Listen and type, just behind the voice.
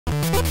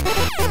Welcome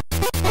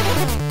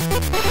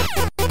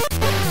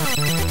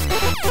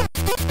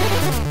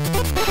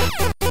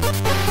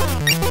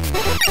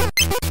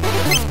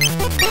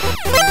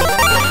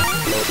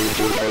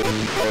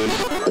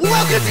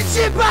to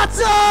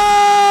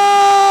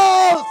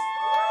ChipBattles!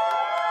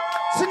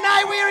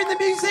 Tonight we are in the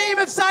Museum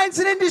of Science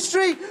and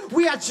Industry.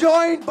 We are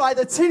joined by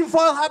the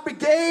Tinfoil Hat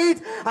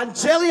Brigade and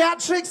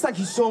Jellyatrix. Thank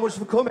you so much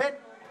for coming.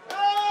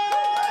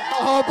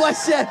 Oh,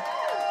 bless you.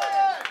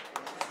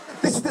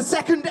 This is the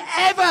second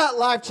ever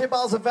live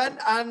ChipBattles event,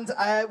 and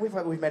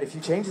we've made a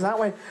few changes, haven't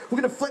we? We're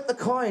going to flip the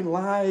coin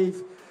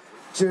live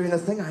during the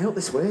thing. I hope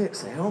this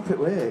works. I hope it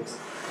works.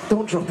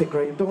 Don't drop it,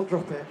 Graham. Don't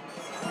drop it.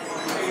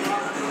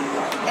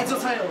 Heads or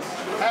tails?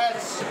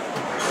 Heads.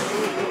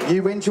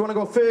 You win. Do you want to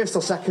go first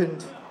or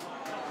second?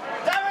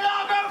 Darren,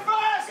 I'll go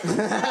first!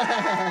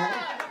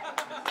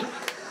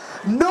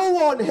 No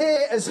one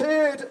here has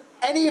heard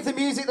any of the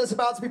music that's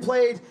about to be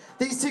played.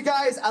 These two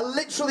guys are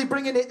literally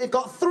bringing it. They've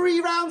got 3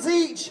 rounds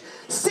each,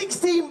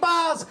 16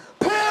 bars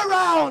per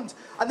round,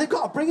 and they've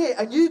got to bring it,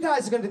 and you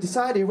guys are going to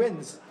decide who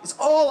wins. It's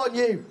all on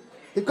you.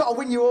 They've got to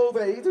win you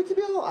over. You can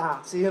be all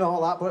artsy and all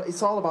that, but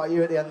it's all about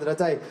you at the end of the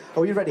day.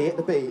 Are you ready? Hit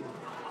the beat.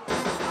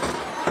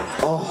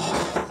 Oh,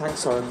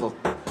 thanks, Oracle.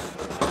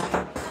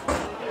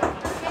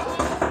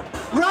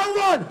 Round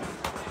 1!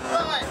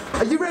 Right.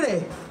 Are you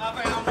ready?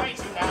 I'm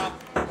waiting now.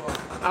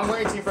 I'm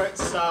waiting for it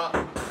to start.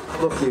 I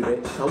love you,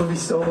 Rich. I love you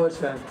so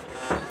much, man.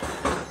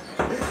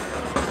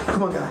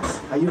 Come on, guys.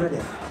 Are you ready?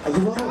 Are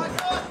you all ready?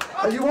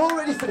 Are you all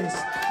ready for this?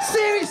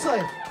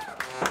 Seriously?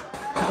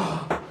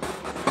 Oh,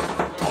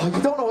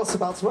 you don't know what's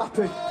about to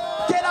happen.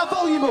 Get that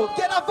volume up.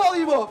 Get that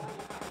volume up.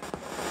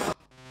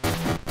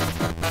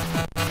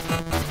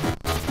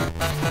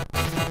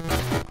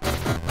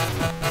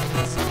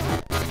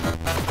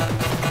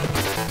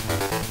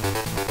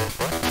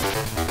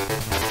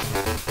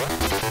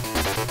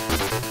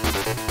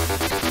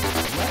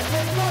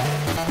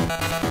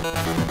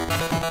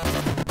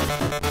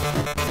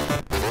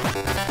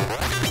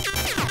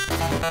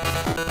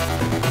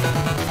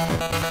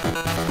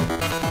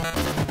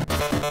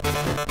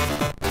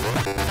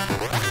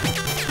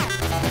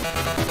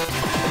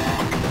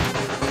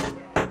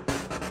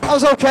 That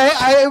was okay.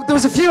 There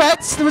was a few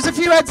heads. There was a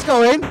few heads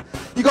going.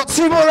 You got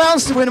 2 more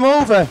rounds to win them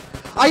over.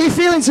 How are you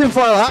feeling,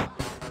 Tinfoil Hat?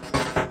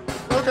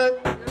 Okay.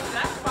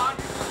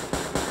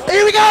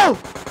 Here we go.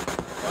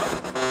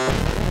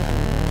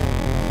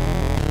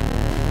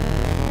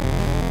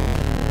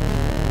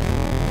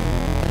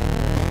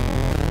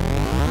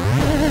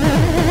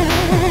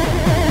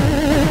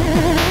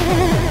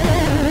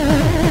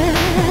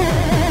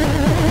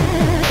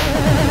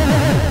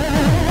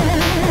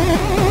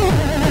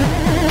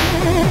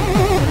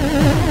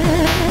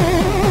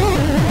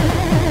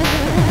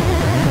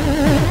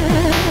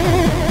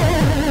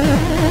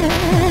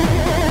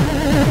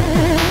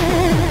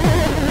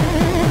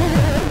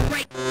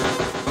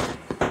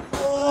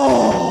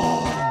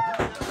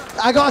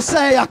 I gotta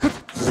say, I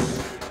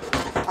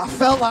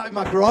felt that in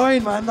my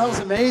groin, man. That was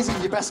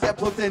amazing. You best get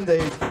plugged in,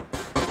 dude.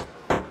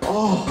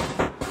 Oh,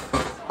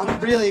 I'm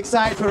really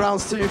excited for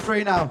rounds 2 and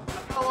 3 now.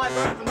 I like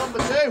going for number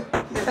 2.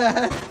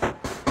 Yeah.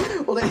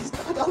 Well, I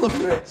love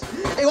you, Rich.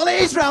 Hey, well, it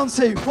is round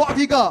 2. What have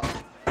you got?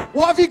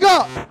 What have you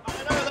got? I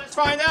don't know. Let's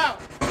find out.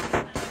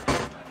 Now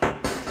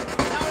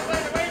we're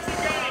playing the waiting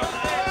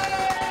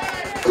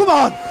game. Come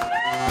on.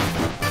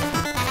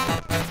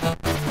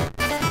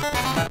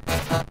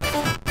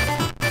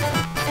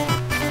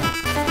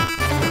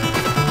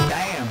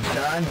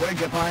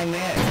 Where'd you find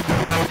this?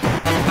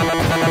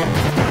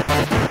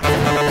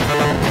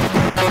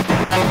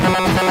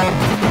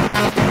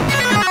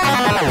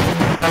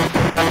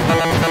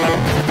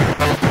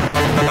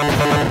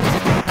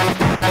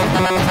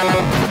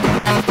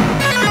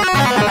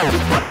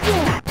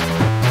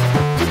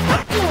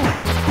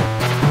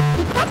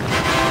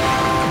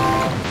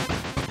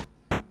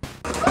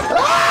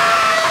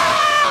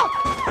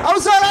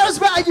 I was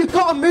better. You've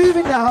got to move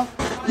it now.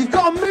 You've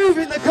got to move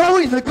it.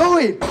 They're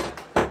going.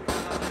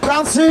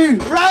 Round 2,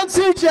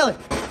 Jelly.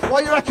 What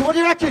do you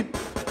reckon?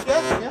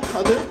 Yeah,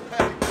 I do.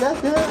 Yeah.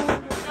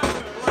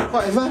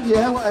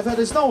 Whatever.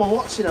 There's no one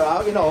watching her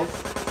out, you know.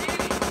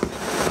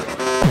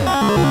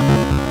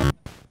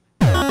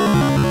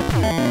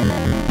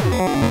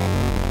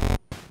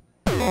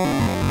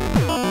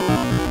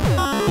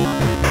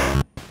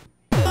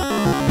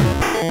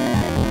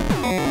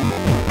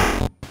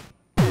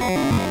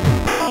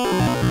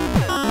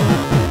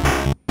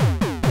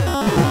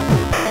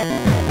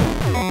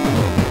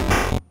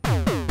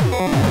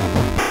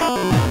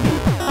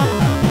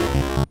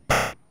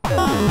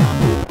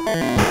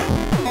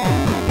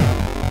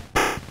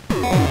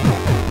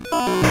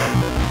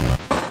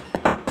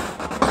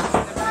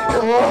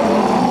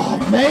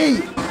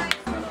 Mate,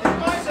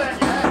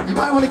 you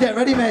might want to get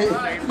ready, mate.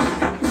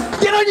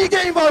 Get on your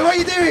Game Boy, what are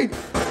you doing?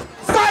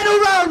 Final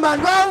round, man,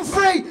 round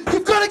 3.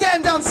 You've got to get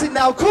him dancing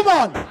now, come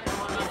on.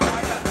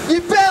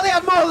 You barely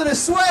had more than a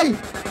sway.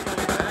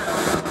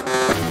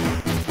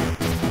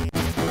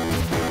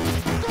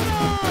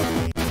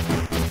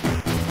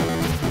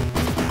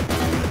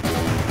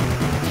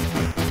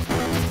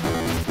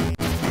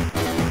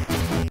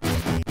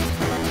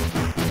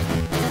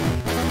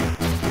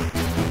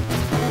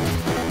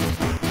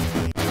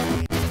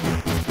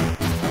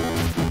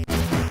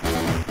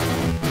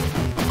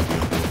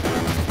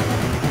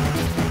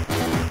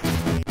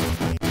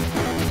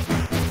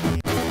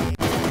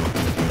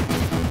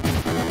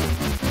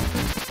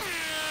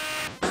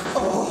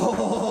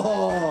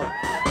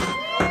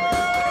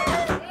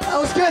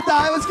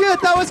 That was good.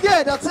 That was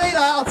good. I'll take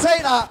that. I'll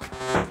take that.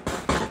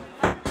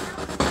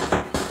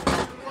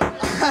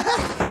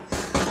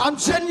 I'm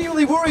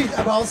genuinely worried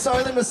about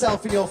soiling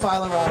myself in your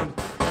final round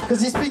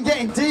because it's been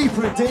getting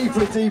deeper and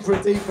deeper and deeper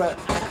and deeper.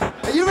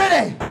 Are you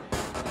ready?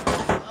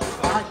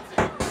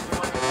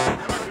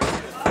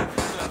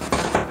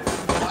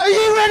 Are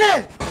you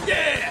ready?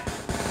 Yeah!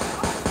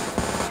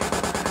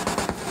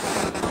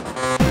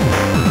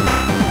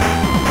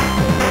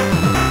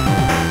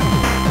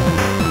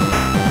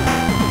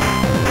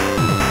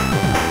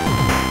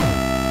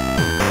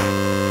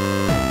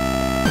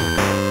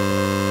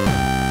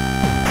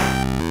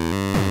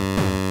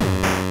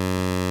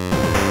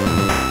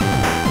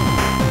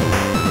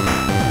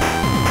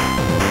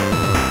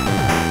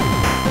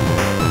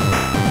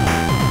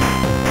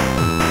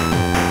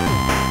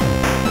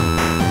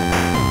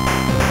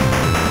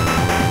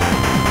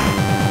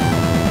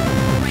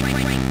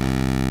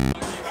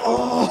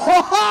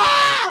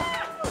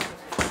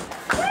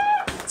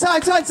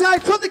 Time.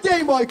 Cut the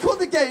game, boy. Cut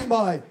the game,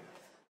 boy.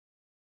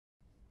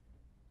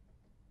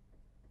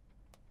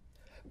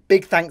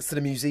 Big thanks to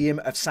the Museum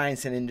of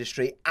Science and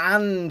Industry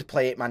and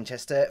Playit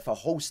Manchester for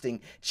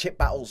hosting Chip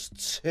Battles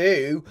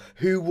 2.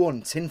 Who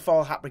won,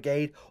 Tinfoil Hat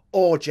Brigade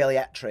or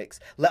Jellyatrix?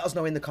 Let us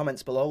know in the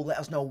comments below. Let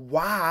us know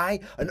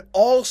why. And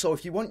also,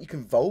 if you want, you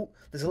can vote.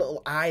 There's a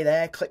little eye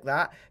there. Click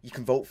that. You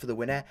can vote for the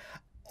winner.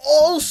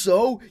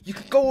 Also, you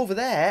can go over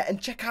there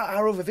and check out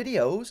our other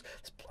videos.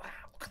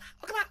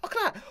 Look at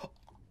that.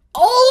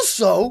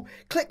 Also,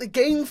 click the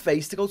game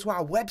face to go to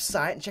our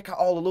website and check out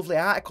all the lovely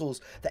articles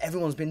that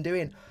everyone's been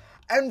doing.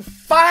 And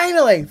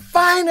finally,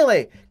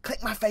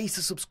 click my face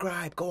to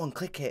subscribe. Go on,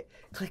 click it.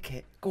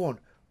 Go on.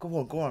 I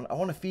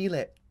want to feel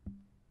it.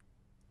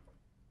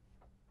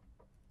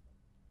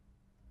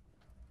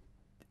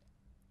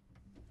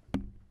 I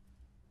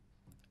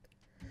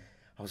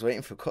was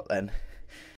waiting for a cut then.